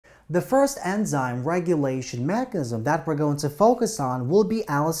The first enzyme regulation mechanism that we're going to focus on will be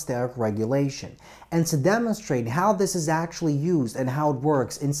allosteric regulation. And to demonstrate how this is actually used and how it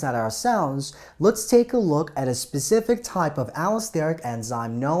works inside our cells, let's take a look at a specific type of allosteric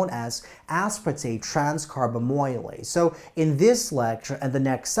enzyme known as aspartate transcarbamoylase. So in this lecture and the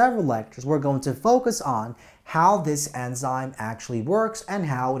next several lectures, we're going to focus on how this enzyme actually works and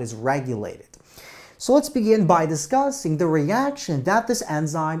how it is regulated. So let's begin by discussing the reaction that this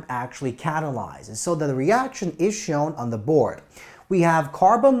enzyme actually catalyzes. So the reaction is shown on the board. We have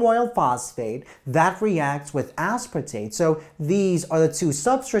carbamoyl phosphate that reacts with aspartate. So these are the two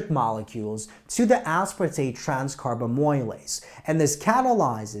substrate molecules to the aspartate transcarbamoylase. And this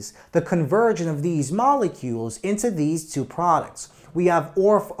catalyzes the conversion of these molecules into these two products. We have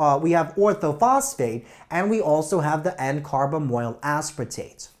orthophosphate and we also have the N-carbamoyl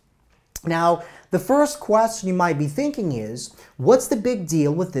aspartate. Now, the first question you might be thinking is, what's the big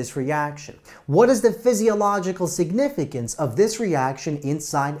deal with this reaction? What is the physiological significance of this reaction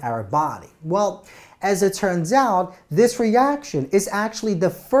inside our body? Well, as it turns out, this reaction is actually the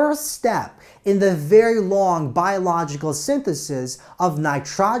first step in the very long biological synthesis of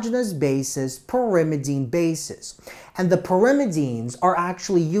nitrogenous bases, pyrimidine bases. And the pyrimidines are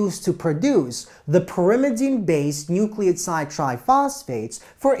actually used to produce the pyrimidine-based nucleotide triphosphates,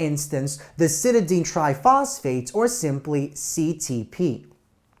 for instance, the cytidine triphosphates, or simply CTP.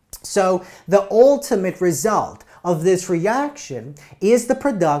 So the ultimate result of this reaction is the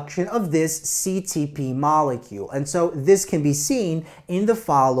production of this CTP molecule. And so this can be seen in the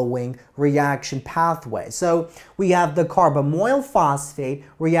following reaction pathway. So we have the carbamoyl phosphate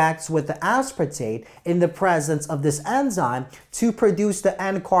reacts with the aspartate in the presence of this enzyme to produce the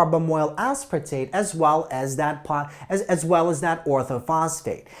N-carbamoyl aspartate as well as that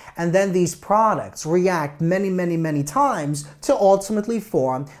orthophosphate. And then these products react many times to ultimately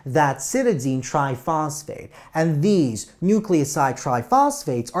form that cytidine triphosphate. And these nucleoside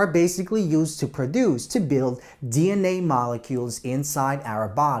triphosphates are basically used to build DNA molecules inside our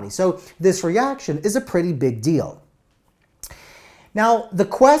body. So this reaction is a pretty big deal. Now, the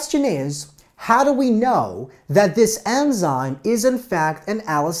question is, how do we know that this enzyme is in fact an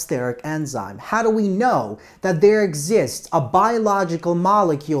allosteric enzyme? How do we know that there exists a biological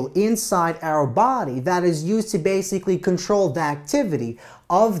molecule inside our body that is used to basically control the activity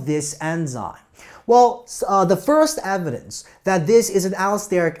of this enzyme? Well, the first evidence that this is an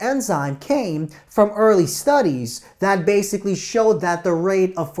allosteric enzyme came from early studies that basically showed that the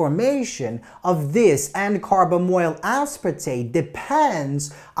rate of formation of this N-carbamoyl aspartate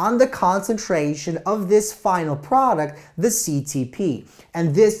depends on the concentration of this final product, the CTP.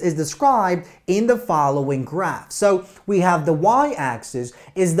 And this is described in the following graph. So we have the y-axis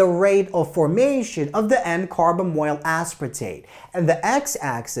is the rate of formation of the N-carbamoyl aspartate, and the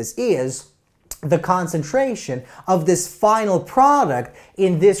x-axis is the concentration of this final product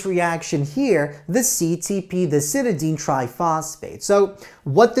in this reaction here, the CTP, the cytidine triphosphate. So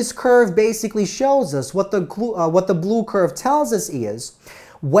what this curve basically shows us, what the blue curve tells us is,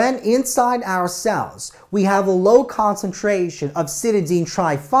 when inside our cells we have a low concentration of cytidine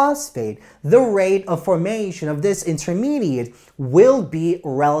triphosphate, the rate of formation of this intermediate will be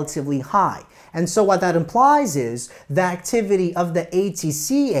relatively high. And so what that implies is the activity of the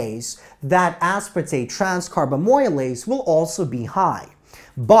ATCase, that aspartate transcarbamoylase, will also be high.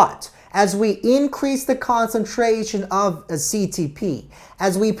 But as we increase the concentration of a CTP,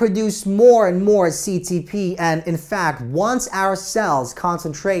 as we produce more and more CTP, and in fact, once our cell's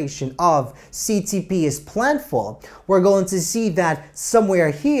concentration of CTP is plentiful, we're going to see that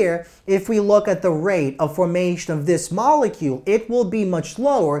somewhere here, if we look at the rate of formation of this molecule, it will be much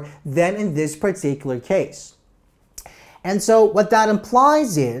lower than in this particular case. And so what that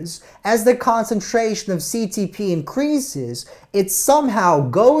implies is, as the concentration of CTP increases, it somehow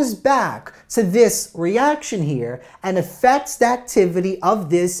goes back to this reaction here and affects the activity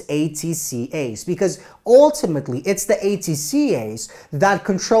of this ATCase, because ultimately it's the ATCase that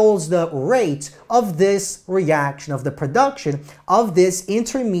controls the rate of this reaction, of the production of this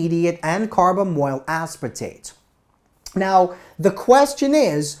intermediate N-carbamoyl aspartate. Now, the question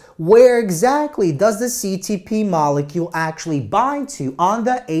is, where exactly does the CTP molecule actually bind to on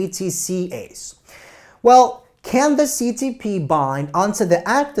the ATCase? Well, can the CTP bind onto the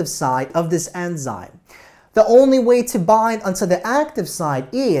active site of this enzyme? The only way to bind onto the active site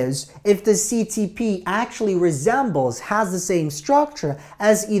is if the CTP actually has the same structure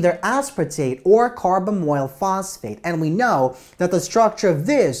as either aspartate or carbamoyl phosphate. And we know that the structure of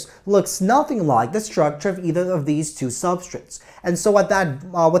this looks nothing like the structure of either of these two substrates. And so what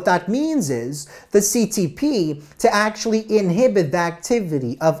that means is the CTP, to actually inhibit the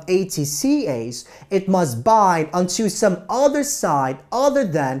activity of ATCase, it must bind onto some other site other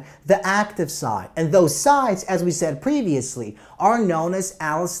than the active site. And those sites, as we said previously, are known as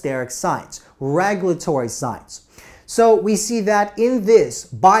allosteric sites, regulatory sites. So we see that in this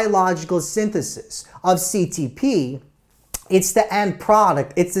biological synthesis of CTP, it's the end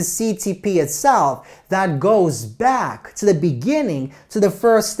product, it's the CTP itself that goes back to the beginning, to the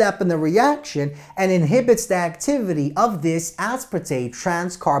first step in the reaction, and inhibits the activity of this aspartate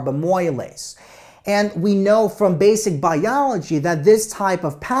transcarbamoylase. And we know from basic biology that this type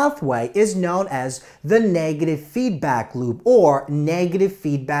of pathway is known as the negative feedback loop, or negative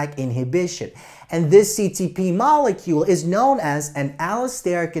feedback inhibition. And this CTP molecule is known as an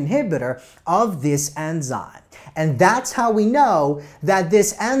allosteric inhibitor of this enzyme. And that's how we know that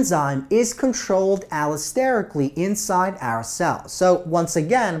this enzyme is controlled allosterically inside our cells. So once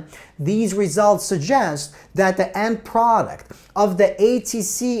again, these results suggest that the end product of the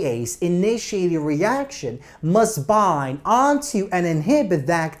ATCase initiated reaction must bind onto and inhibit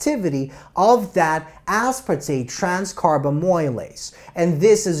the activity of that aspartate transcarbamoylase. And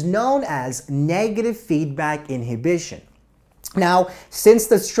this is known as negative feedback inhibition. Now, since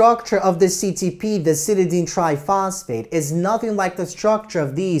the structure of the CTP, the cytidine triphosphate, is nothing like the structure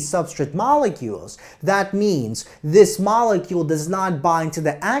of these substrate molecules, that means this molecule does not bind to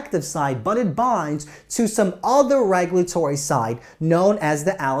the active site, but it binds to some other regulatory site known as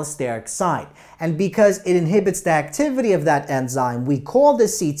the allosteric site. And because it inhibits the activity of that enzyme, we call the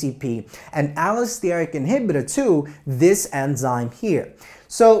CTP an allosteric inhibitor to this enzyme here.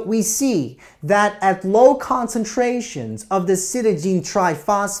 So we see that at low concentrations of the cytidine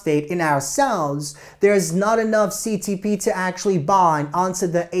triphosphate in our cells, there's not enough CTP to actually bind onto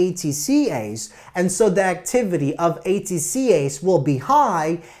the ATCase, and so the activity of ATCase will be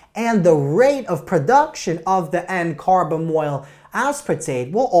high, and the rate of production of the N-carbamoyl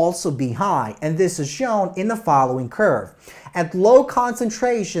aspartate will also be high, and this is shown in the following curve. At low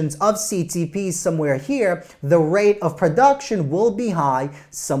concentrations of CTP somewhere here, the rate of production will be high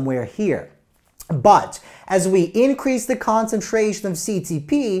somewhere here. But as we increase the concentration of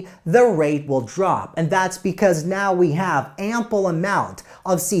CTP, the rate will drop. And that's because now we have ample amount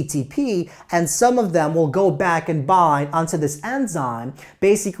of CTP, and some of them will go back and bind onto this enzyme,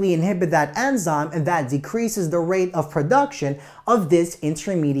 basically inhibit that enzyme, and that decreases the rate of production of this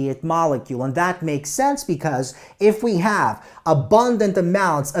intermediate molecule. And that makes sense because if we have abundant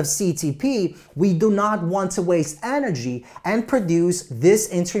amounts of CTP, we do not want to waste energy and produce this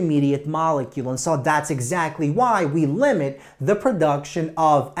intermediate molecule. And so that's exactly why we limit the production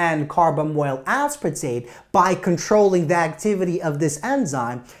of N-carbamoyl aspartate by controlling the activity of this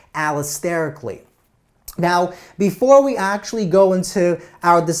enzyme allosterically. Now, before we actually go into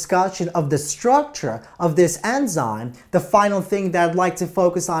our discussion of the structure of this enzyme, the final thing that I'd like to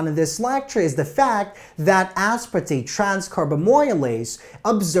focus on in this lecture is the fact that aspartate transcarbamoylase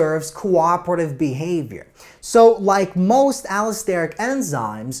observes cooperative behavior. So, like most allosteric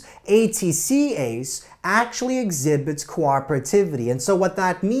enzymes, ATCase actually exhibits cooperativity. And so what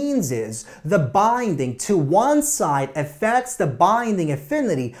that means is the binding to one site affects the binding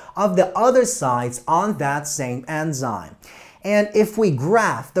affinity of the other sites on that same enzyme. And if we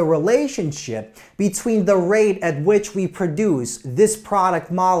graph the relationship between the rate at which we produce this product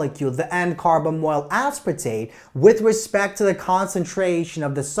molecule, the N-carbamoyl aspartate, with respect to the concentration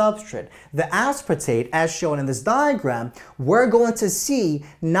of the substrate, the aspartate, as shown in this diagram, we're going to see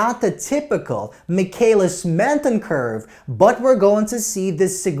not the typical Michaelis-Menten curve, but we're going to see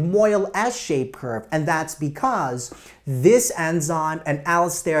this sigmoidal S-shaped curve. And that's because this enzyme and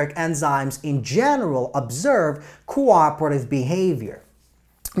allosteric enzymes in general observe cooperative behavior.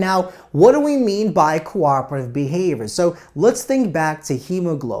 Now, what do we mean by cooperative behavior? So let's think back to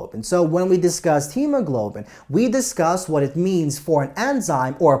hemoglobin. So when we discussed hemoglobin, we discussed what it means for an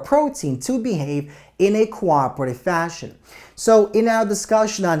enzyme or a protein to behave in a cooperative fashion. So in our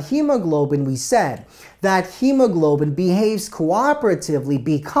discussion on hemoglobin, we said that hemoglobin behaves cooperatively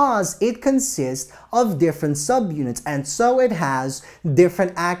because it consists of different subunits, and so it has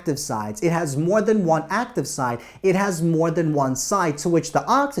different active sites. It has more than one active site. It has more than one site to which the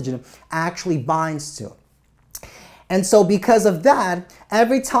oxygen actually binds to. And so because of that,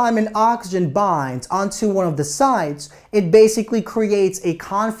 every time an oxygen binds onto one of the sites, it basically creates a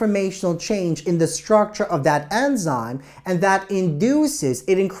conformational change in the structure of that enzyme, and that increases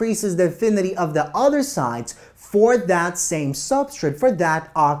the affinity of the other sites for that same substrate, for that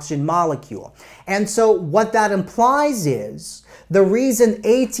oxygen molecule. And so what that implies is the reason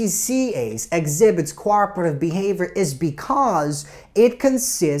ATCase exhibits cooperative behavior is because it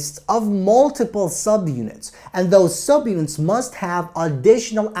consists of multiple subunits, and those subunits must have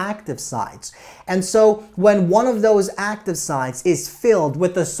additional active sites. And so when one of those active sites is filled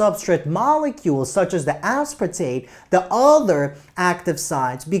with a substrate molecule, such as the aspartate, the other active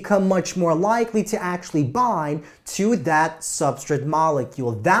sites become much more likely to actually bind to that substrate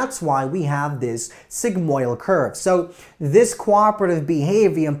molecule. That's why we have this sigmoidal curve. So this cooperative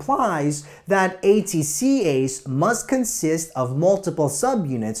behavior implies that ATCase must consist of multiple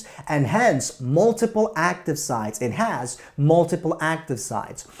subunits and hence multiple active sites. It has multiple active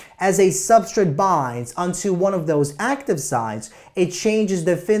sites. As a substrate binds onto one of those active sites, it changes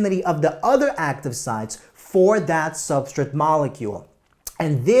the affinity of the other active sites for that substrate molecule.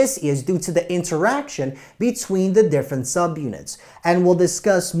 And this is due to the interaction between the different subunits. And we'll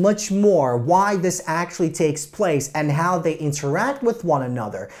discuss much more why this actually takes place and how they interact with one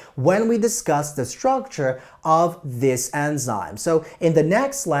another when we discuss the structure of this enzyme. So in the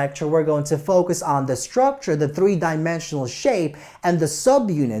next lecture, we're going to focus on the structure, the three-dimensional shape, and the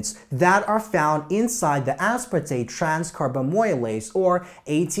subunits that are found inside the aspartate transcarbamoylase or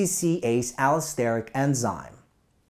ATCase allosteric enzyme.